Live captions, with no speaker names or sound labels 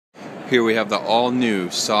Here we have the all-new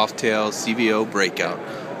Softail CVO Breakout.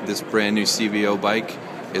 This brand new CVO bike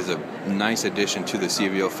is a nice addition to the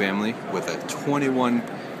CVO family with a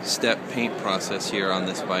 21-step paint process here on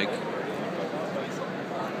this bike.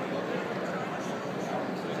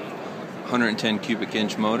 110 cubic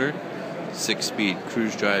inch motor, 6-speed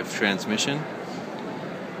cruise drive transmission,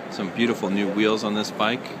 some beautiful new wheels on this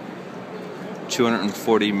bike,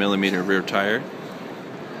 240 millimeter rear tire,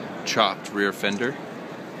 chopped rear fender,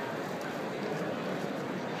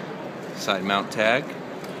 side mount tag.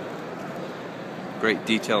 Great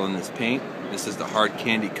detail in this paint. This is the hard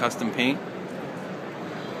candy custom paint.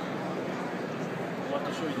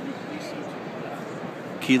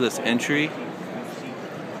 Keyless entry,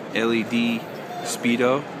 LED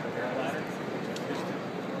speedo.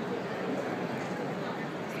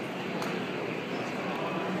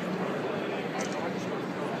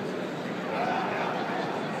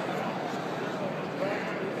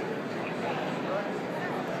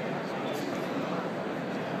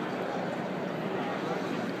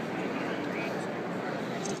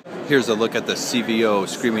 Here's a look at the CVO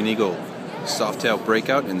Screamin Eagle Softail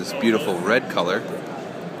Breakout in this beautiful red color.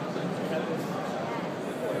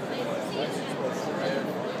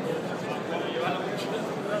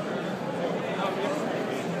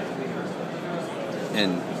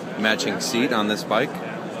 And matching seat on this bike.